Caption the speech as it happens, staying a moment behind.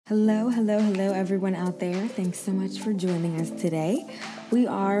Hello, hello, hello, everyone out there. Thanks so much for joining us today. We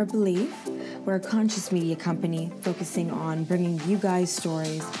are Believe. We're a conscious media company focusing on bringing you guys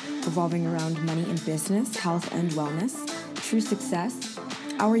stories revolving around money and business, health and wellness, true success,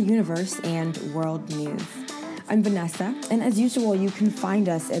 our universe, and world news. I'm Vanessa, and as usual, you can find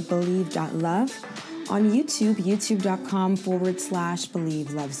us at believe.love, on YouTube,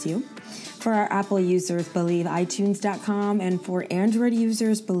 youtube.com/Believe Loves You. For our Apple users, believe iTunes.com, and for Android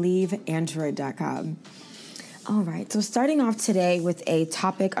users, believe Android.com. All right, so starting off today with a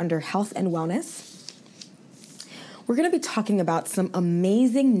topic under health and wellness, we're going to be talking about some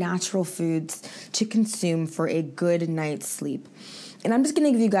amazing natural foods to consume for a good night's sleep. And I'm just going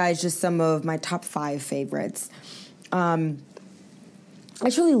to give you guys just some of my top 5 favorites. I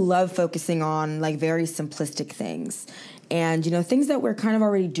truly love focusing on very simplistic things. And, things that we're kind of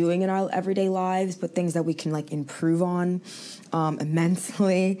already doing in our everyday lives, but things that we can improve on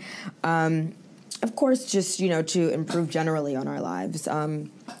immensely. Of course, just, to improve generally on our lives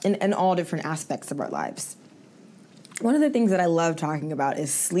in all different aspects of our lives. One of the things that I love talking about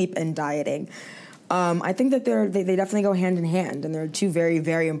is sleep and dieting. I think that they definitely go hand in hand, and they're two very,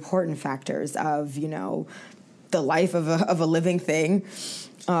 very important factors of, the life of a living thing,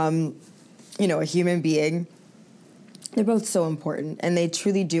 a human being. They're both so important, and they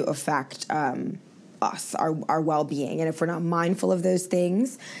truly do affect us, our well-being. And if we're not mindful of those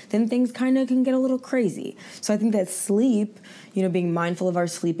things, then things kind of can get a little crazy. So I think that sleep, being mindful of our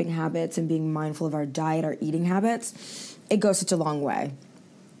sleeping habits and being mindful of our diet, our eating habits, it goes such a long way.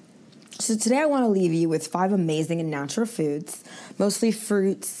 So today I want to leave you with 5 amazing and natural foods, mostly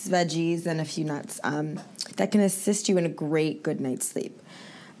fruits, veggies, and a few nuts, that can assist you in a great good night's sleep.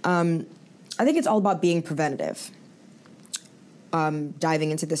 I think it's all about being preventative.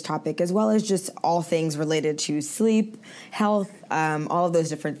 Diving into this topic, as well as just all things related to sleep, health, all of those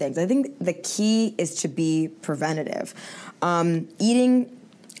different things. I think the key is to be preventative. Eating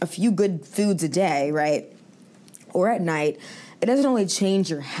a few good foods a day, right, or at night, it doesn't only change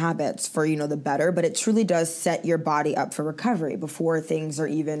your habits for, the better, but it truly does set your body up for recovery before things are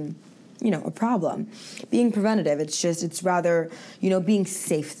even, a problem. Being preventative, it's rather, being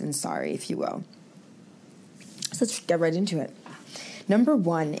safe than sorry, if you will. So let's get right into it. Number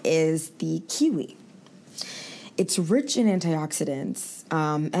 1 is the kiwi. It's rich in antioxidants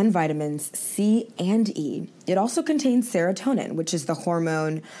and vitamins C and E. It also contains serotonin, which is the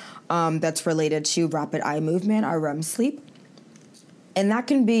hormone that's related to rapid eye movement, our REM sleep. And that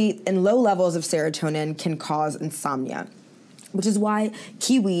can be, in low levels of serotonin, can cause insomnia, which is why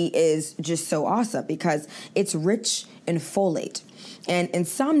kiwi is just so awesome, because it's rich in folate. And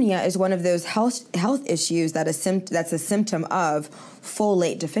insomnia is one of those health issues that's a symptom of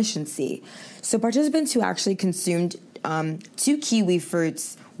folate deficiency. So participants who actually consumed 2 kiwi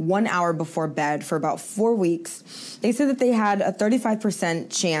fruits 1 hour before bed for about 4 weeks, they said that they had a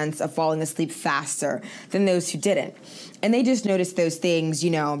 35% chance of falling asleep faster than those who didn't. And they just noticed those things,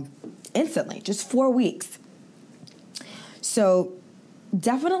 instantly, just 4 weeks. So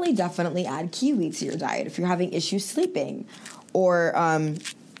definitely add kiwi to your diet if you're having issues sleeping, or,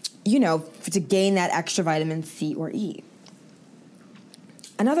 to gain that extra vitamin C or E.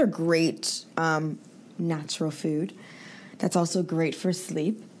 Another great natural food that's also great for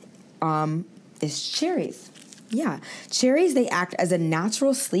sleep is cherries. Yeah, cherries, they act as a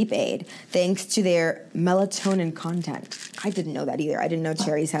natural sleep aid thanks to their melatonin content. I didn't know that either. I didn't know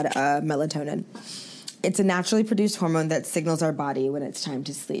cherries had melatonin. It's a naturally produced hormone that signals our body when it's time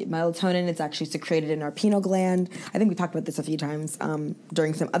to sleep. Melatonin is actually secreted in our pineal gland. I think we talked about this a few times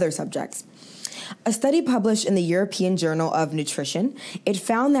during some other subjects. A study published in the European Journal of Nutrition, it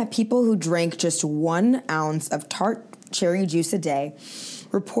found that people who drank just 1 ounce of tart cherry juice a day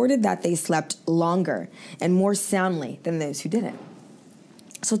reported that they slept longer and more soundly than those who didn't.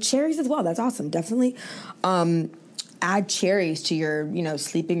 So cherries as well, that's awesome. Definitely add cherries to your,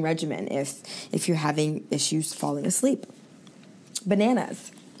 sleeping regimen if you're having issues falling asleep.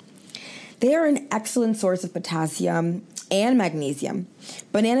 Bananas. They are an excellent source of potassium and magnesium.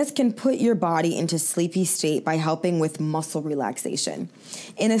 Bananas can put your body into sleepy state by helping with muscle relaxation.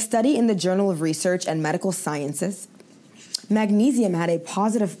 In a study in the Journal of Research and Medical Sciences, magnesium had a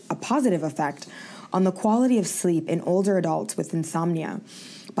positive effect on the quality of sleep in older adults with insomnia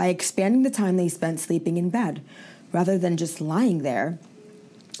by expanding the time they spent sleeping in bed, rather than just lying there,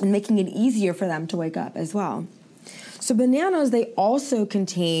 and making it easier for them to wake up as well. So bananas, they also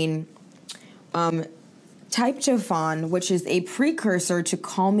contain tryptophan, which is a precursor to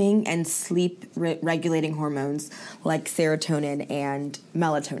calming and sleep regulating hormones like serotonin and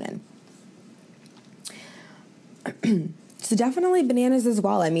melatonin. So definitely bananas as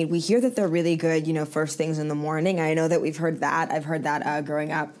well. I mean, we hear that they're really good, first things in the morning. I know that we've heard that. I've heard that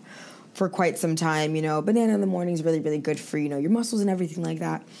growing up for quite some time. Banana in the morning is really, really good for, your muscles and everything like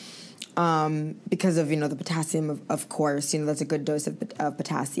that. Because of, the potassium, of course, that's a good dose of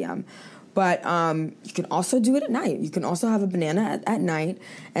potassium. But you can also do it at night. You can also have a banana at night,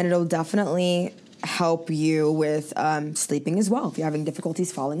 and it'll definitely help you with sleeping as well if you're having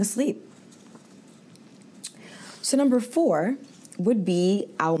difficulties falling asleep. So number 4 would be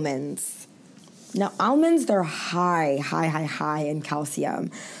almonds. Now, almonds, they're high in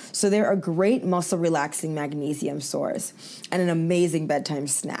calcium. So they're a great muscle-relaxing magnesium source and an amazing bedtime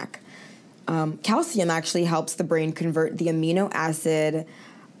snack. Calcium actually helps the brain convert the amino acid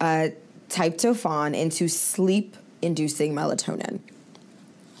tryptophan into sleep-inducing melatonin.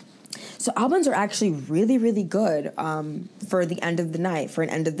 So almonds are actually really, really good for the end of the night, for an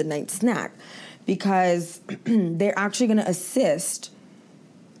end of the night snack, because they're actually going to assist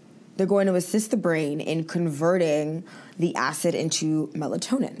the brain in converting the acid into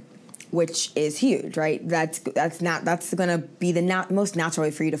melatonin, which is huge, right? That's going to be the most natural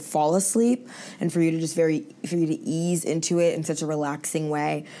way for you to fall asleep and for you to ease into it in such a relaxing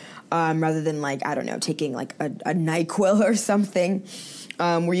way, rather than taking a NyQuil or something.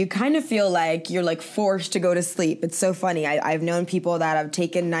 Where you kind of feel like you're forced to go to sleep. It's so funny. I've known people that have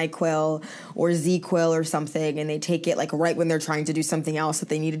taken NyQuil or ZQuil or something, and they take it right when they're trying to do something else that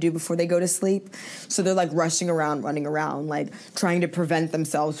they need to do before they go to sleep. So they're rushing around, running around, trying to prevent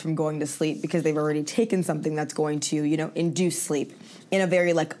themselves from going to sleep because they've already taken something that's going to, induce sleep in a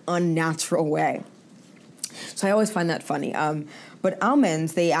very unnatural way. So I always find that funny. But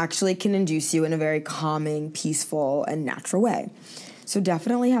almonds, they actually can induce you in a very calming, peaceful, and natural way. So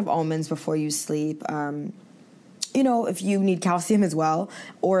definitely have almonds before you sleep, if you need calcium as well,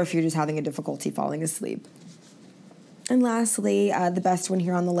 or if you're just having a difficulty falling asleep. And lastly, the best one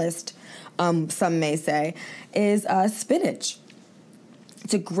here on the list, some may say, is spinach.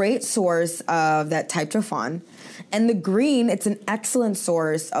 It's a great source of that tryptophan. And the green, it's an excellent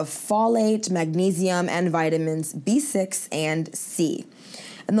source of folate, magnesium, and vitamins B6 and C.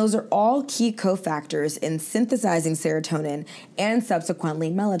 And those are all key cofactors in synthesizing serotonin and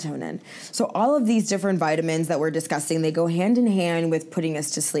subsequently melatonin. So all of these different vitamins that we're discussing, they go hand in hand with putting us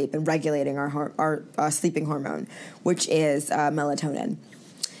to sleep and regulating our sleeping hormone, which is melatonin.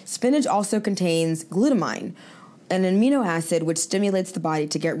 Spinach also contains glutamine, an amino acid which stimulates the body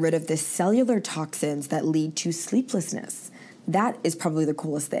to get rid of the cellular toxins that lead to sleeplessness. That is probably the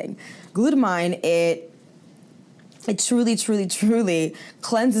coolest thing. Glutamine, it truly, truly, truly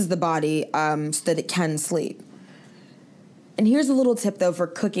cleanses the body so that it can sleep. And here's a little tip, though, for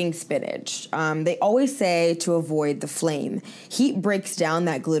cooking spinach. They always say to avoid the flame. Heat breaks down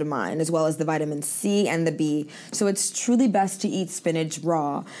that glutamine as well as the vitamin C and the B. So it's truly best to eat spinach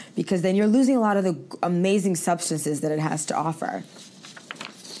raw because then you're losing a lot of the amazing substances that it has to offer.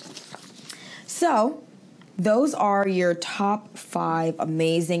 So those are your top 5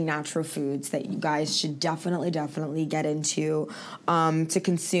 amazing natural foods that you guys should definitely get into to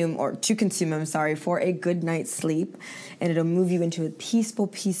consume for a good night's sleep. And it'll move you into a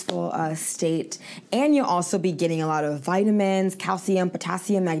peaceful state. And you'll also be getting a lot of vitamins, calcium,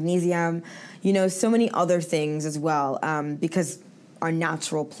 potassium, magnesium, so many other things as well, because our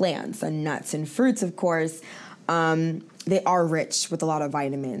natural plants and nuts and fruits, of course, they are rich with a lot of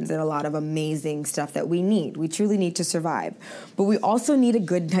vitamins and a lot of amazing stuff that we need. We truly need to survive. But we also need a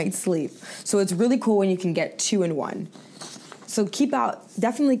good night's sleep. So it's really cool when you can get 2 in 1. So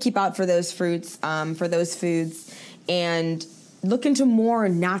definitely keep out for those fruits, for those foods, and look into more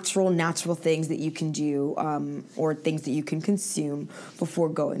natural things that you can do or things that you can consume before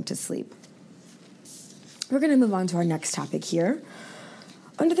going to sleep. We're going to move on to our next topic here.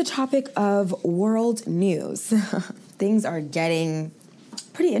 Under the topic of world news, things are getting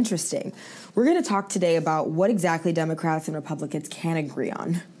pretty interesting. We're going to talk today about what exactly Democrats and Republicans can agree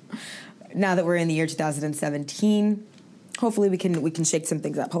on. Now that we're in the year 2017, hopefully we can shake some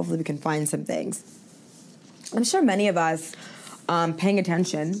things up. Hopefully we can find some things. I'm sure many of us paying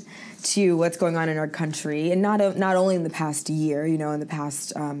attention to what's going on in our country, and not only in the past year, in the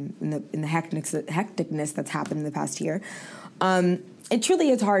past in the hecticness that's happened in the past year. It truly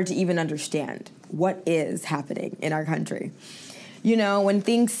is hard to even understand what is happening in our country. When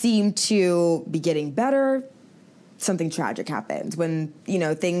things seem to be getting better, something tragic happens. When,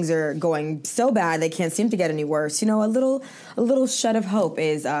 things are going so bad they can't seem to get any worse, a little shed of hope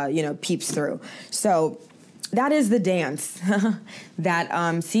is, peeps through. So that is the dance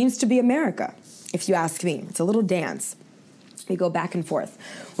that seems to be America, if you ask me. It's a little dance. They go back and forth.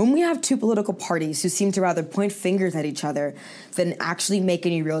 When we have two political parties who seem to rather point fingers at each other than actually make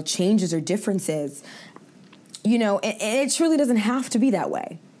any real changes or differences, it truly doesn't have to be that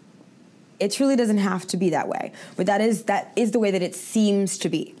way. It truly doesn't have to be that way. But that is the way that it seems to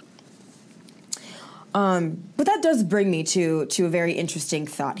be. But that does bring me to a very interesting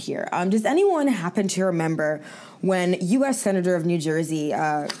thought here. Does anyone happen to remember when U.S. Senator of New Jersey,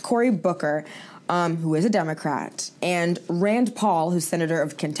 Cory Booker, who is a Democrat, and Rand Paul, who's Senator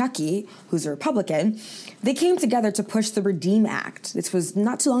of Kentucky, who's a Republican, they came together to push the REDEEM Act. This was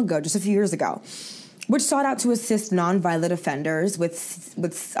not too long ago, just a few years ago, which sought out to assist nonviolent offenders with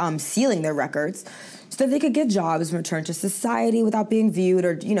sealing their records so that they could get jobs and return to society without being viewed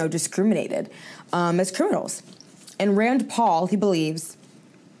or, discriminated as criminals. And Rand Paul, he believes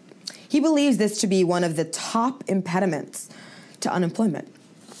this to be one of the top impediments to unemployment.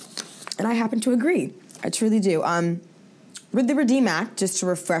 And I happen to agree. I truly do. With the REDEEM Act, just to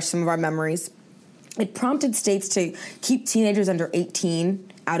refresh some of our memories, it prompted states to keep teenagers under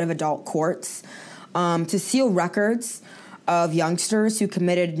 18 out of adult courts, to seal records of youngsters who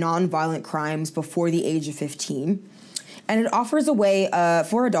committed nonviolent crimes before the age of 15. And it offers a way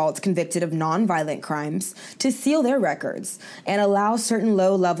for adults convicted of nonviolent crimes to seal their records and allow certain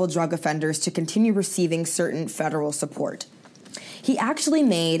low-level drug offenders to continue receiving certain federal support. He actually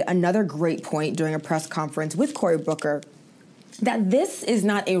made another great point during a press conference with Cory Booker that this is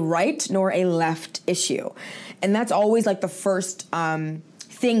not a right nor a left issue. And that's always like the first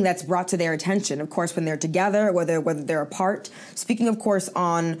thing that's brought to their attention, of course, when they're together, whether they're apart. Speaking, of course,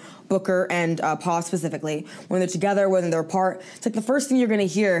 on Booker and Paul specifically, when they're together, when they're apart, it's like the first thing you're going to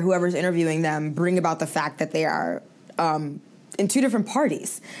hear whoever's interviewing them bring about the fact that they are in two different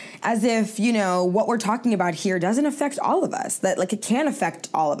parties, as if, what we're talking about here doesn't affect all of us, that it can affect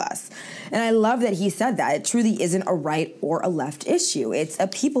all of us. And I love that he said that. It truly isn't a right or a left issue. It's a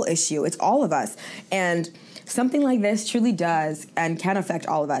people issue. It's all of us. And something like this truly does and can affect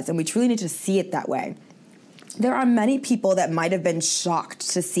all of us, and we truly need to see it that way. There are many people that might have been shocked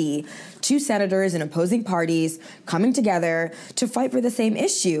to see two senators in opposing parties coming together to fight for the same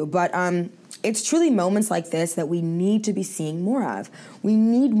issue, but it's truly moments like this that we need to be seeing more of. We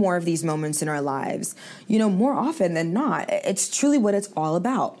need more of these moments in our lives, more often than not. It's truly what it's all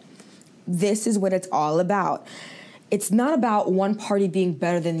about. This is what it's all about. It's not about one party being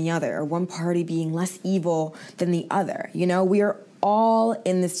better than the other or one party being less evil than the other. We are all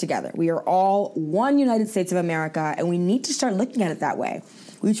in this together. We are all one United States of America, and we need to start looking at it that way.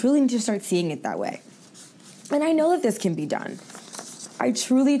 We truly need to start seeing it that way. And I know that this can be done. I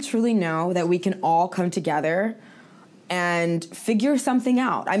truly, truly know that we can all come together and figure something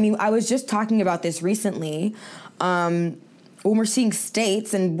out. I mean, I was just talking about this recently, when we're seeing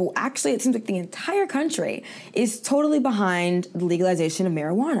states, and actually it seems like the entire country is totally behind the legalization of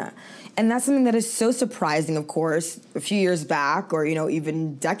marijuana. And that's something that is so surprising, of course, a few years back or,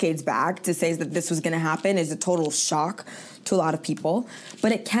 even decades back. To say that this was going to happen is a total shock to a lot of people,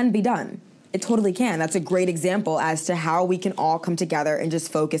 but it can be done. It totally can. That's a great example as to how we can all come together and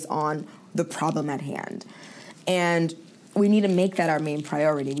just focus on the problem at hand. And we need to make that our main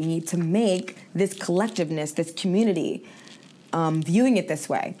priority. We need to make this collectiveness, this community, viewing it this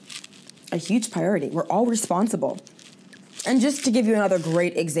way, a huge priority. We're all responsible. And just to give you another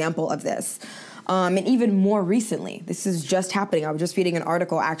great example of this, and even more recently, this is just happening. I was just reading an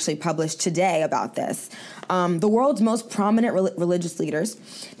article actually published today about this. The world's most prominent religious leaders,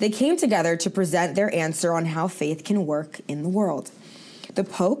 they came together to present their answer on how faith can work in the world. The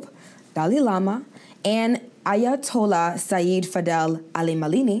Pope, Dalai Lama, and Ayatollah Sayyid Fadel Ali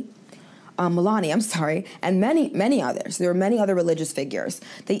Milani, and many others. There were many other religious figures.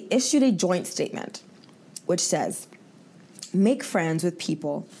 They issued a joint statement which says, "Make friends with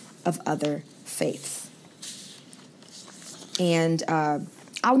people of other faiths." And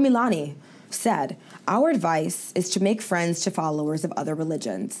al-Milani said, "Our advice is to make friends to followers of other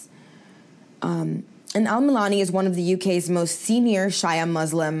religions." And al-Milani is one of the UK's most senior Shia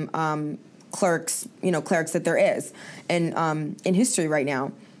Muslim clerics that there is in history right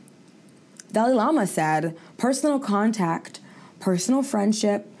now. Dalai Lama said, "Personal contact, personal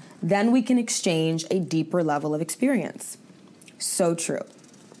friendship, then we can exchange a deeper level of experience." So true.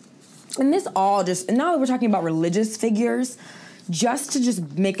 And this all and now that we're talking about religious figures, just to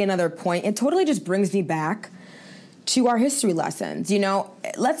make another point, it totally just brings me back to our history lessons.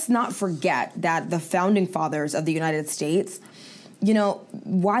 Let's not forget that the founding fathers of the United States,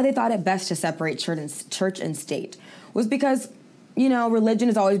 why they thought it best to separate church and state was because religion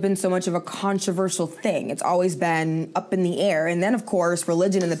has always been so much of a controversial thing. It's always been up in the air. And then, of course,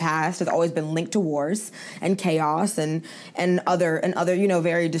 religion in the past has always been linked to wars and chaos and other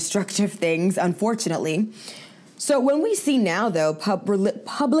very destructive things, unfortunately. So when we see now, though,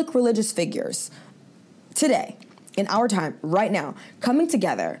 public religious figures today, in our time, right now, coming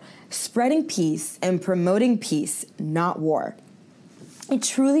together, spreading peace and promoting peace, not war, it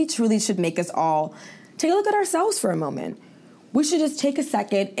truly, truly should make us all take a look at ourselves for a moment. We should just take a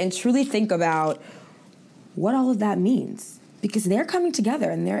second and truly think about what all of that means, because they're coming together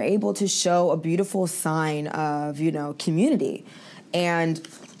and they're able to show a beautiful sign of, community. And,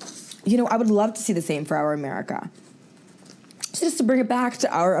 I would love to see the same for our America. So just to bring it back to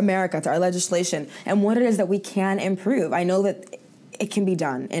our America, to our legislation, and what it is that we can improve. I know that it can be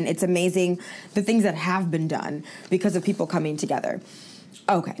done, and it's amazing the things that have been done because of people coming together.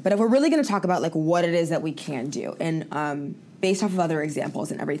 Okay, but if we're really going to talk about what it is that we can do, and based off of other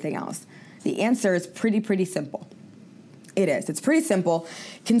examples and everything else, the answer is pretty simple. It is. It's pretty simple,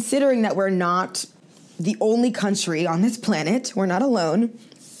 considering that we're not the only country on this planet. We're not alone.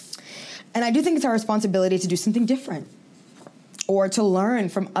 And I do think it's our responsibility to do something different, or to learn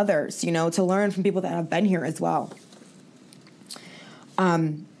from others, to learn from people that have been here as well.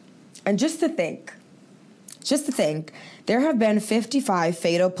 And just to think, there have been 55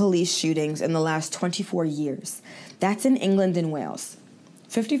 fatal police shootings in the last 24 years. That's in England and Wales.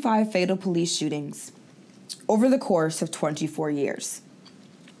 55 fatal police shootings over the course of 24 years.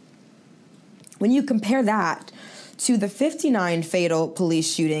 When you compare that to the 59 fatal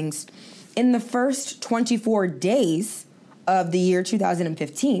police shootings in the first 24 days of the year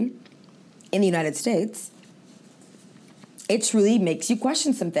 2015 in the United States, it truly makes you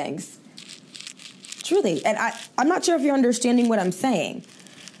question some things. Truly. And I'm not sure if you're understanding what I'm saying.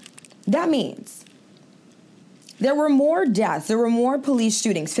 That means there were more deaths, there were more police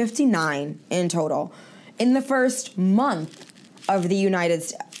shootings, 59 in total, in the first month of the United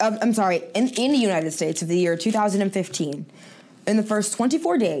States, in the United States of the year 2015, in the first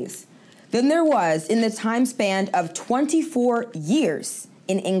 24 days, than there was in the time span of 24 years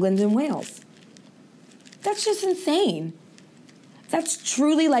in England and Wales. That's just insane. That's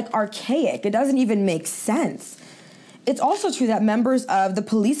truly archaic. It doesn't even make sense. It's also true that members of the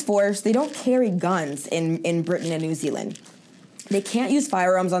police force, they don't carry guns in Britain and New Zealand. They can't use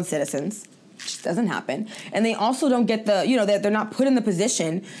firearms on citizens. It just doesn't happen. And they also don't get they're not put in the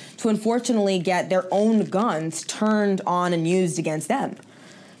position to unfortunately get their own guns turned on and used against them.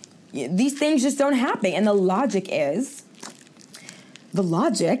 These things just don't happen. And the logic is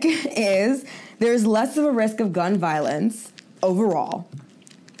there's less of a risk of gun violence overall,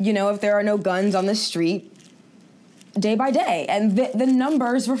 if there are no guns on the street day by day. And the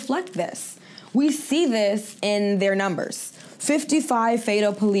numbers reflect this. We see this in their numbers. 55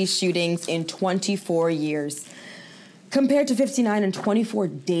 fatal police shootings in 24 years, compared to 59 in 24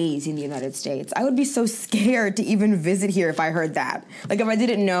 days in the United States. I would be so scared to even visit here if I heard that. If I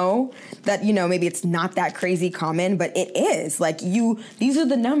didn't know that, maybe it's not that crazy common, but it is. These are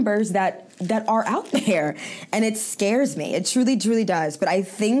the numbers that are out there, and it scares me. It truly, truly does. But I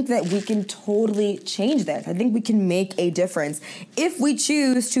think that we can totally change this. I think we can make a difference if we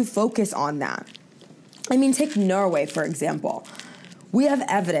choose to focus on that. Take Norway, for example. We have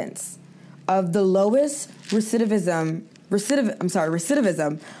evidence of the lowest recidivism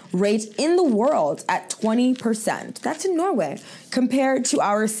rate in the world at 20%. That's in Norway, compared to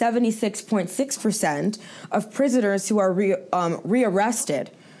our 76.6% of prisoners who are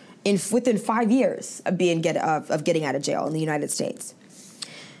rearrested within 5 years of getting out of jail in the United States.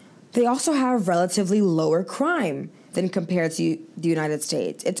 They also have relatively lower crime than compared to the United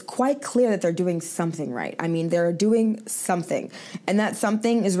States. It's quite clear that they're doing something right. They're doing something. And that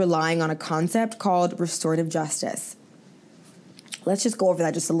something is relying on a concept called restorative justice. Let's just go over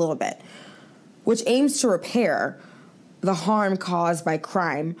that just a little bit, which aims to repair the harm caused by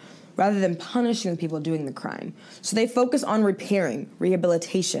crime rather than punishing the people doing the crime. So they focus on repairing,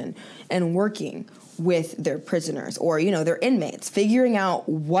 rehabilitation, and working with their prisoners or, their inmates, figuring out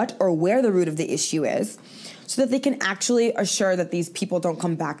what or where the root of the issue is, so that they can actually assure that these people don't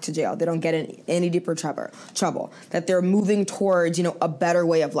come back to jail. They don't get in any deeper trouble, that they're moving towards, a better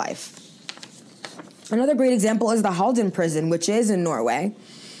way of life. Another great example is the Halden prison, which is in Norway,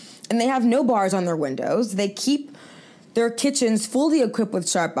 and they have no bars on their windows. They keep their kitchens fully equipped with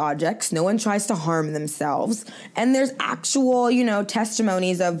sharp objects. No one tries to harm themselves. And there's actual,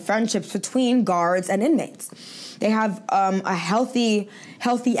 testimonies of friendships between guards and inmates. They have a healthy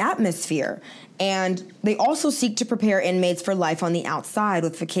atmosphere. And they also seek to prepare inmates for life on the outside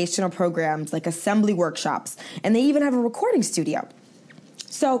with vocational programs like assembly workshops, and they even have a recording studio.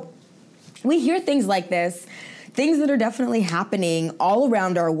 So we hear things like this, things that are definitely happening all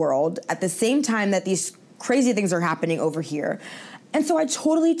around our world at the same time that these crazy things are happening over here. And so I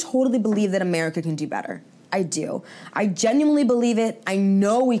totally believe that America can do better. I do. I genuinely believe it. I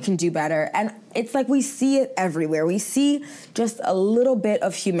know we can do better. And it's like we see it everywhere. We see just a little bit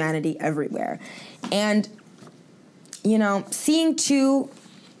of humanity everywhere. And, you know, seeing two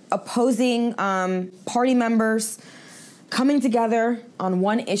opposing party members coming together on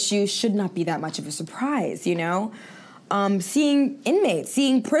one issue should not be that much of a surprise, you know? Seeing inmates,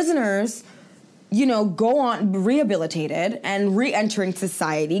 seeing prisoners, you know, go on rehabilitated and re-entering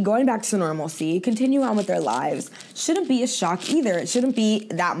society, going back to normalcy, continue on with their lives, shouldn't be a shock either. It shouldn't be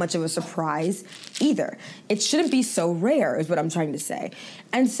that much of a surprise either. It shouldn't be so rare is what I'm trying to say.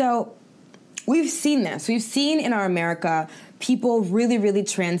 And so we've seen this. We've seen in our America people really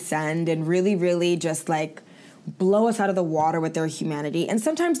transcend and really just like blow us out of the water with their humanity. And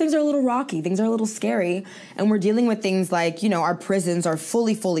sometimes things are a little rocky, things are a little scary, and we're dealing with things like, you know, our prisons are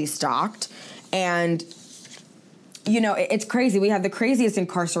fully stocked. And, you know, it's crazy. We have the craziest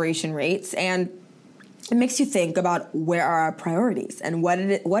incarceration rates, and it makes you think about where are our priorities and what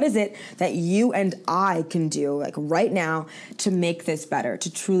is it that you and I can do like right now to make this better,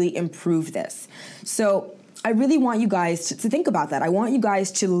 to truly improve this. So I really want you guys to think about that. I want you guys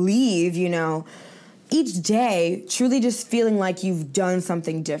to leave, you know, each day truly just feeling like you've done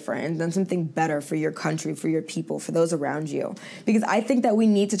something different and done something better for your country, for your people, for those around you. Because I think that we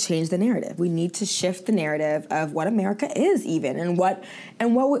need to change the narrative. We need to shift the narrative of what America is even and what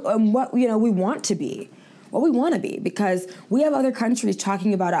you know we want to be. What we want to be, because we have other countries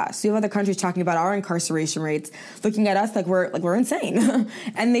talking about us. We have other countries talking about our incarceration rates, looking at us like we're insane,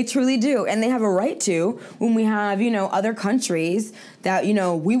 and they truly do, and they have a right to. When we have, you know, other countries that, you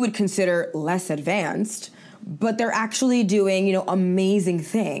know, we would consider less advanced, but they're actually doing, you know, amazing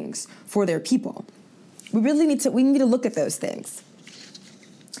things for their people. We really need to look at those things,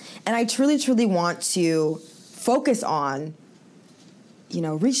 and I truly want to focus on, you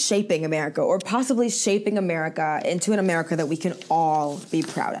know, reshaping America, or possibly shaping America into an America that we can all be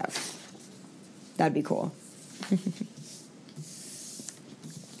proud of. That'd be cool.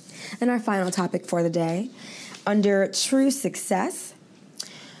 And our final topic for the day, under true success,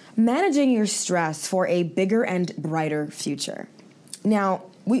 managing your stress for a bigger and brighter future. Now,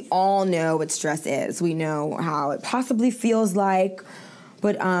 we all know what stress is. We know how it possibly feels like,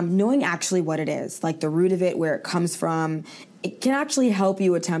 but knowing actually what it is, like the root of it, where it comes from, it can actually help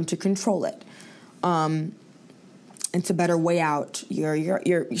you attempt to control it, and to better weigh out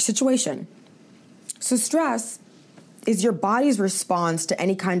your situation. So stress is your body's response to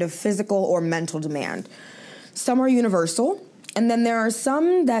any kind of physical or mental demand. Some are universal, and then there are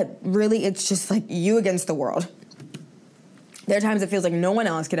some that really it's just like you against the world. There are times it feels like no one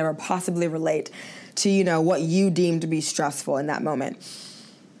else could ever possibly relate to, you know, what you deem to be stressful in that moment.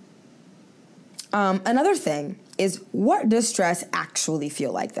 Another thing is, what does stress actually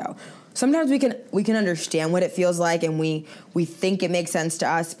feel like, though? Sometimes we can understand what it feels like, and we think it makes sense to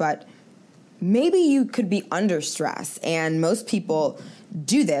us, but maybe you could be under stress, and most people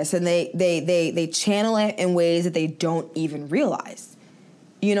do this, and they channel it in ways that they don't even realize.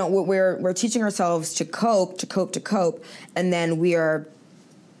 You know, we're teaching ourselves to cope, and then we're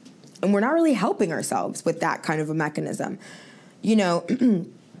not really helping ourselves with that kind of a mechanism. You know,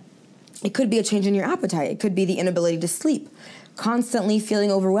 it could be a change in your appetite. It could be the inability to sleep, constantly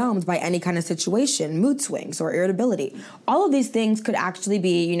feeling overwhelmed by any kind of situation, mood swings, or irritability. All of these things could actually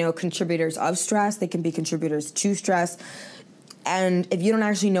be, you know, contributors of stress. They can be contributors to stress. And if you don't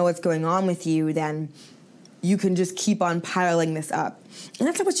actually know what's going on with you, then you can just keep on piling this up. And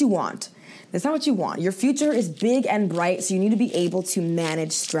that's not what you want. That's not what you want. Your future is big and bright, so you need to be able to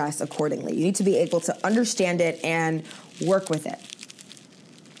manage stress accordingly. You need to be able to understand it and work with it.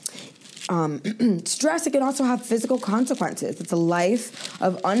 Stress, it can also have physical consequences. It's a life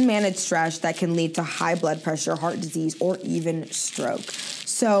of unmanaged stress that can lead to high blood pressure, heart disease, or even stroke.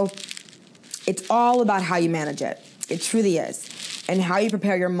 So it's all about how you manage it. It truly is. And how you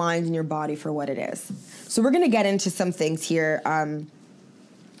prepare your mind and your body for what it is. So we're going to get into some things here,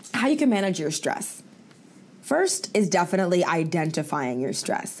 how you can manage your stress. First is definitely identifying your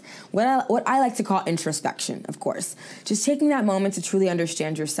stress. What I like to call introspection, of course. Just taking that moment to truly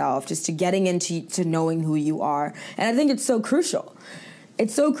understand yourself, just to getting into knowing who you are. And I think it's so crucial.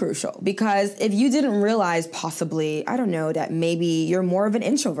 It's so crucial because if you didn't realize possibly, I don't know, that maybe you're more of an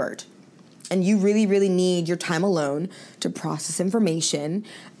introvert, and you really, really need your time alone to process information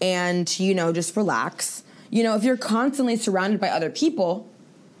and, you know, just relax. You know, if you're constantly surrounded by other people,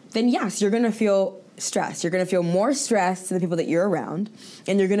 then yes, you're going to feel stress. You're going to feel more stress to the people that you're around,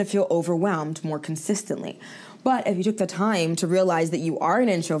 and you're going to feel overwhelmed more consistently. But if you took the time to realize that you are an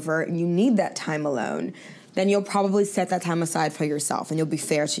introvert and you need that time alone, then you'll probably set that time aside for yourself, and you'll be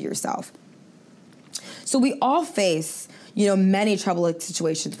fair to yourself. So we all face, you know, many troubling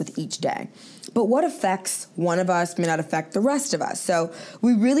situations with each day. But what affects one of us may not affect the rest of us. So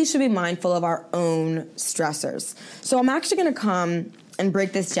we really should be mindful of our own stressors. So I'm actually going to come and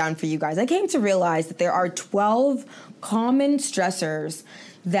break this down for you guys. I came to realize that there are 12 common stressors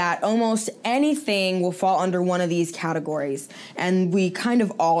that almost anything will fall under one of these categories, and we kind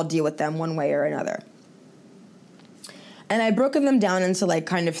of all deal with them one way or another. And I've broken them down into like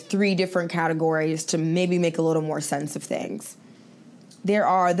kind of 3 different categories to maybe make a little more sense of things. There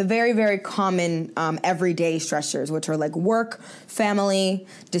are the very, very common everyday stressors, which are like work, family,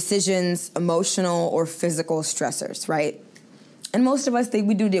 decisions, emotional or physical stressors, right? And most of us,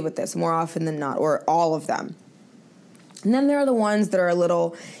 we do deal with this more often than not, or all of them. And then there are the ones that are a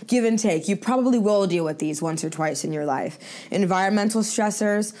little give and take. You probably will deal with these once or twice in your life. Environmental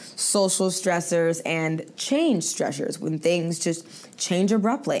stressors, social stressors, and change stressors, when things just change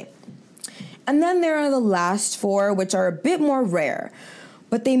abruptly. And then there are the last 4, which are a bit more rare,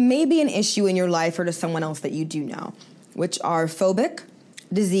 but they may be an issue in your life or to someone else that you do know, which are phobic,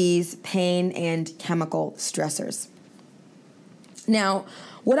 disease, pain, and chemical stressors. Now,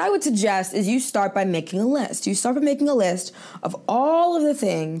 what I would suggest is you start by making a list. You start by making a list of all of the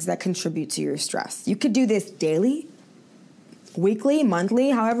things that contribute to your stress. You could do this daily, weekly,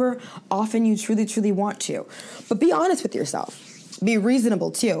 monthly, however often you truly, truly want to. But be honest with yourself. Be reasonable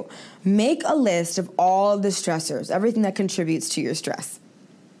too. Make a list of all of the stressors, everything that contributes to your stress.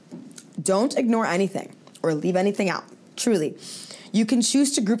 Don't ignore anything or leave anything out, truly. You can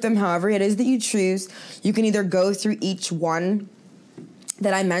choose to group them however it is that you choose. You can either go through each one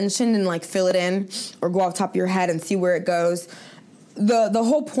that I mentioned and like fill it in, or go off the top of your head and see where it goes. The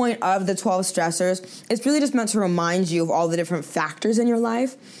whole point of the 12 stressors is really just meant to remind you of all the different factors in your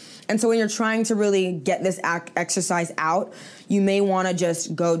life. And so when you're trying to really get this exercise out, you may want to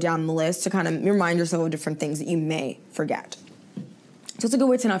just go down the list to kind of remind yourself of different things that you may forget. So it's a good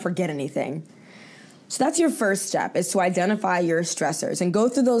way to not forget anything. So that's your first step, is to identify your stressors and go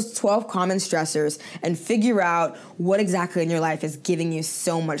through those 12 common stressors and figure out what exactly in your life is giving you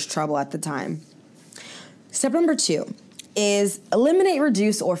so much trouble at the time. Step number 2 is eliminate,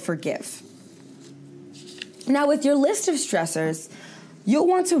 reduce, or forgive. Now, with your list of stressors, you'll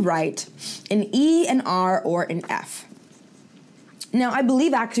want to write an E, an R, or an F. Now, I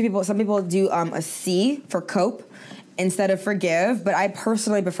believe actually some people do a C for cope instead of forgive, but I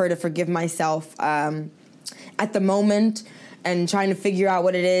personally prefer to forgive myself at the moment and trying to figure out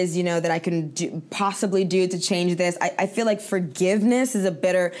what it is, you know, that I can possibly do to change this. I feel like forgiveness is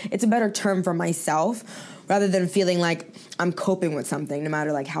it's a better term for myself, rather than feeling like I'm coping with something, no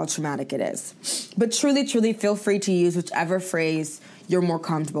matter like how traumatic it is. But truly, truly feel free to use whichever phrase you're more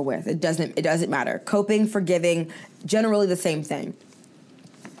comfortable with. It doesn't matter. Coping, forgiving, generally the same thing.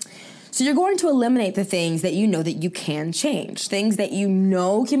 So you're going to eliminate the things that you know that you can change, things that you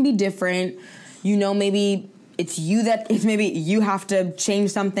know can be different. You know, maybe it's maybe you have to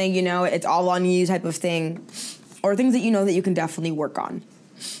change something, you know, it's all on you type of thing, or things that you know that you can definitely work on.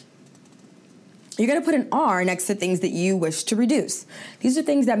 You're going to put an R next to things that you wish to reduce. These are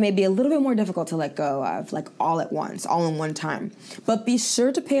things that may be a little bit more difficult to let go of, like all at once, all in one time. But be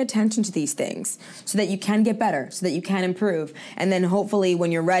sure to pay attention to these things so that you can get better, so that you can improve. And then hopefully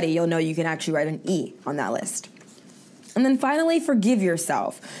when you're ready, you'll know you can actually write an E on that list. And then finally, forgive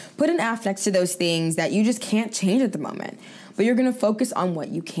yourself. Put an F next to those things that you just can't change at the moment, but you're going to focus on what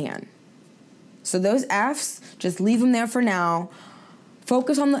you can. So those Fs, just leave them there for now.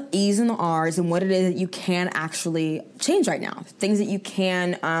 Focus on the E's and the R's and what it is that you can actually change right now, things that you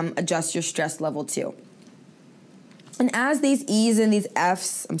can adjust your stress level to. And as these E's and these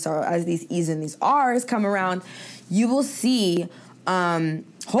R's come around, you will see,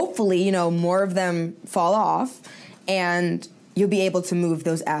 hopefully, you know, more of them fall off, and you'll be able to move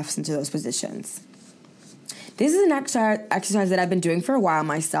those F's into those positions. This is an exercise that I've been doing for a while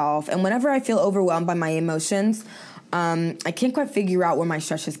myself, and whenever I feel overwhelmed by my emotions, I can't quite figure out where my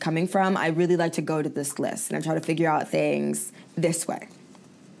stress is coming from, I really like to go to this list, and I try to figure out things this way.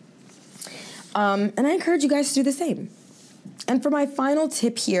 And I encourage you guys to do the same. And for my final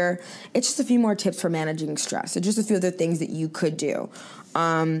tip here, it's just a few more tips for managing stress. So just a few other things that you could do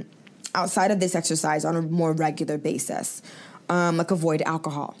outside of this exercise on a more regular basis, like avoid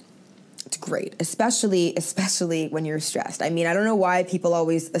alcohol. It's great, especially when you're stressed. I mean, I don't know why people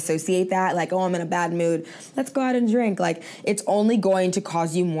always associate that, like, oh, I'm in a bad mood, let's go out and drink. Like, it's only going to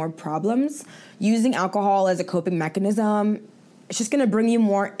cause you more problems. Using alcohol as a coping mechanism, it's just going to bring you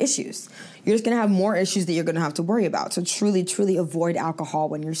more issues. You're just going to have more issues that you're going to have to worry about. So truly, truly avoid alcohol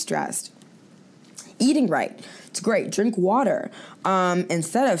when you're stressed. Eating right. It's great. Drink water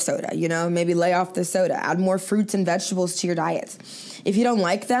instead of soda. Maybe lay off the soda. Add more fruits and vegetables to your diet. If you don't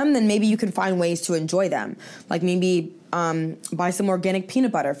like them, then maybe you can find ways to enjoy them. Like maybe buy some organic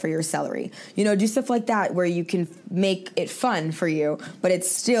peanut butter for your celery. Do stuff like that where you can make it fun for you, but it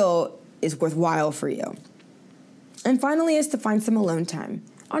still is worthwhile for you. And finally is to find some alone time.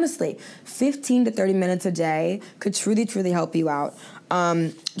 Honestly, 15 to 30 minutes a day could truly, truly help you out.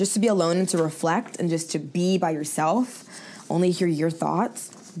 Just to be alone and to reflect and just to be by yourself, only hear your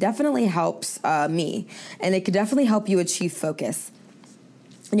thoughts, definitely helps me. And it could definitely help you achieve focus.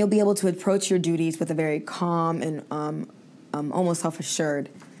 And you'll be able to approach your duties with a very calm and almost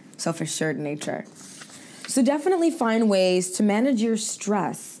self-assured nature. So definitely find ways to manage your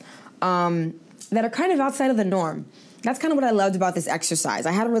stress that are kind of outside of the norm. That's kind of what I loved about this exercise.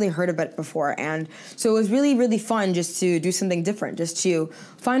 I hadn't really heard of it before, and so it was really, really fun just to do something different, just to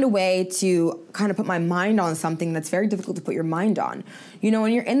find a way to kind of put my mind on something that's very difficult to put your mind on.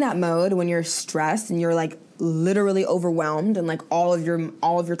 When you're in that mode, when you're stressed and you're like literally overwhelmed and like all of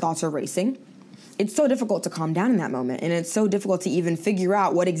your thoughts are racing, it's so difficult to calm down in that moment, and it's so difficult to even figure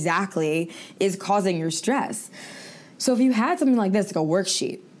out what exactly is causing your stress. So if you had something like this, like a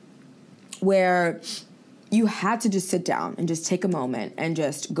worksheet, where you had to just sit down and just take a moment and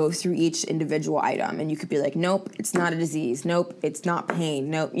just go through each individual item. And you could be like, nope, it's not a disease. Nope, it's not pain.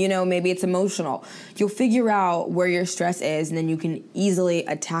 Nope, maybe it's emotional. You'll figure out where your stress is, and then you can easily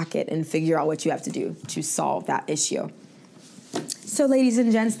attack it and figure out what you have to do to solve that issue. So ladies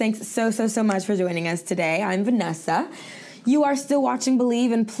and gents, thanks so much for joining us today. I'm Vanessa. You are still watching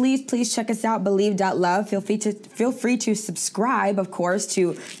Believe, and please check us out, believe.love. Feel free to subscribe, of course,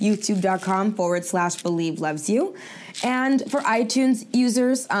 to youtube.com/Believe Loves You. And for iTunes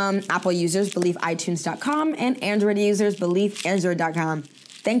users, Apple users, believeiTunes.com, and Android users, believeandroid.com.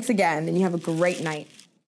 Thanks again, and you have a great night.